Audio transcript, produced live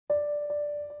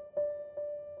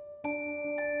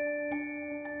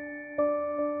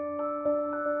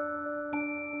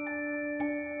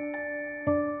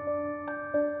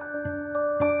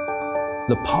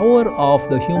The power of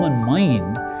the human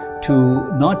mind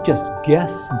to not just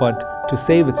guess, but to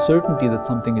say with certainty that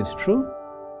something is true,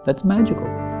 that's magical.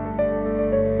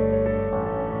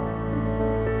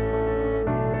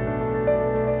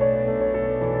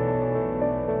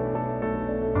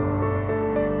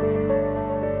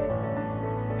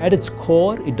 At its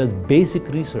core, it does basic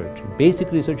research.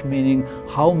 Basic research meaning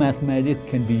how mathematics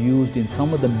can be used in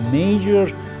some of the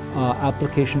major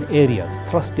application areas,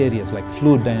 thrust areas like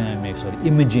fluid dynamics or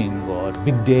imaging or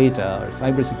big data or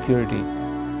cybersecurity.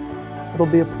 It'll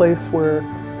be a place where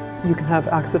you can have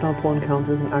accidental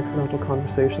encounters and accidental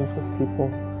conversations with people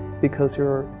because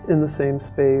you're in the same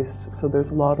space, so there's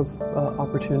a lot of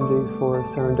opportunity for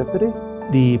serendipity.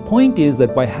 The point is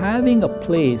that by having a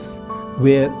place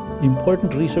where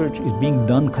important research is being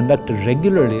done, conducted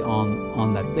regularly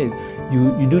on that place,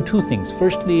 you do two things.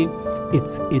 Firstly,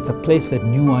 it's a place where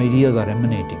new ideas are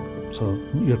emanating, so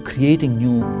you're creating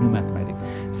new mathematics.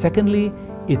 Secondly,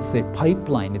 it's a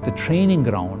pipeline, it's a training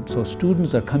ground, so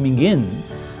students are coming in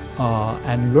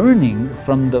and learning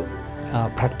from the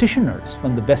practitioners,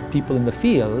 from the best people in the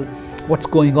field, what's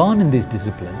going on in these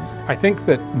disciplines. I think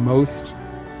that most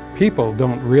people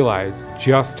don't realize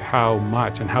just how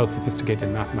much and how sophisticated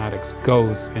mathematics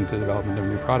goes into the development of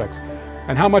new products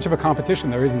and how much of a competition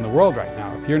there is in the world right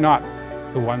now. If you're not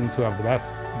the ones who have the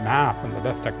best math and the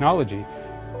best technology,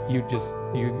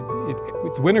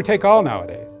 it's winner take all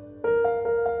nowadays.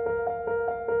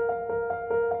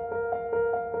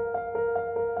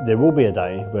 There will be a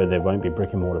day where there won't be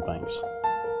brick and mortar banks.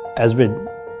 As we're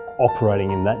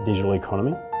operating in that digital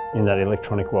economy, in that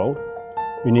electronic world,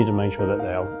 we need to make sure that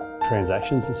our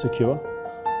transactions are secure,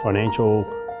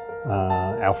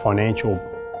 our financial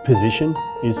position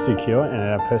is secure, and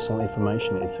our personal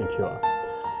information is secure.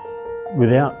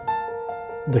 Without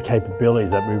the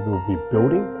capabilities that we will be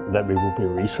building, that we will be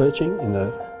researching in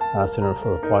the Centre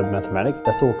for Applied Mathematics,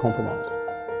 that's all compromised.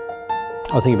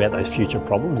 I think about those future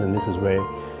problems, and this is where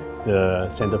the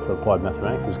Centre for Applied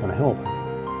Mathematics is going to help.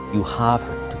 You have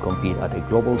to compete at a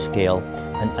global scale,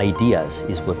 and ideas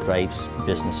is what drives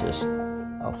businesses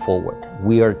forward.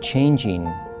 We are changing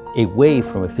away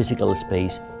from a physical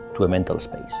space to a mental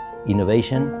space.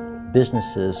 Innovation,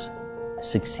 businesses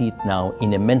succeed now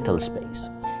in a mental space.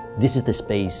 This is the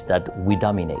space that we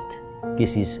dominate.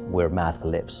 This is where math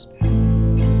lives.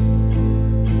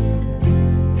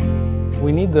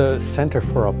 We need the Center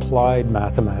for Applied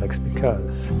Mathematics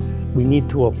because we need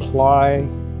to apply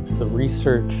the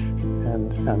research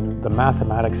and the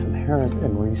mathematics inherent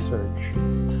in research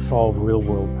to solve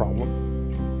real-world problems.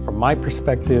 From my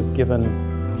perspective, given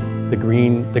the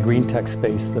green tech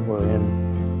space that we're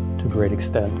in to a great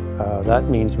extent, that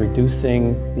means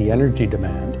reducing the energy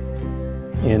demand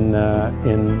in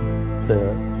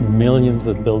the millions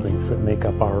of buildings that make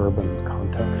up our urban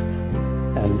contexts.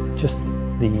 And just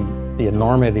the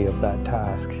enormity of that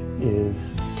task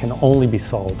can only be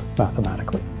solved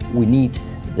mathematically. We need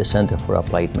the Center for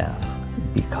Applied Math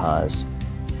because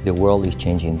the world is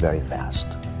changing very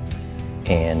fast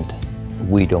and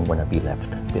we don't want to be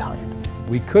left behind.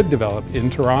 We could develop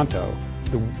in Toronto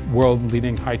the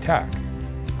world-leading high tech.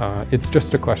 It's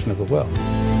just a question of the will.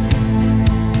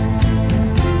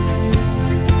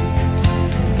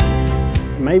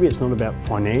 Maybe it's not about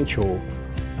financial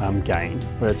gain,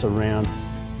 but it's around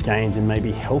gains in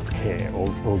maybe healthcare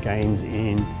or gains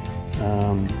in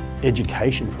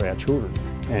education for our children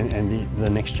and the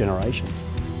next generations.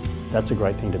 That's a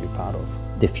great thing to be part of.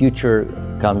 The future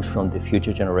comes from the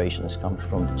future generations, comes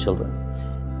from the children.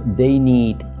 They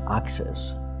need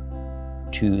access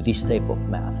to this type of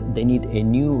math. They need a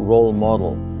new role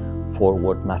model for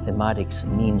what mathematics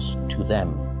means to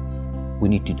them. We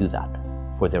need to do that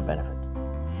for their benefit.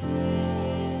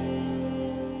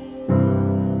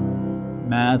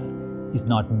 Math is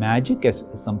not magic as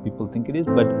some people think it is,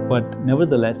 but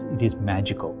nevertheless it is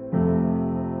magical.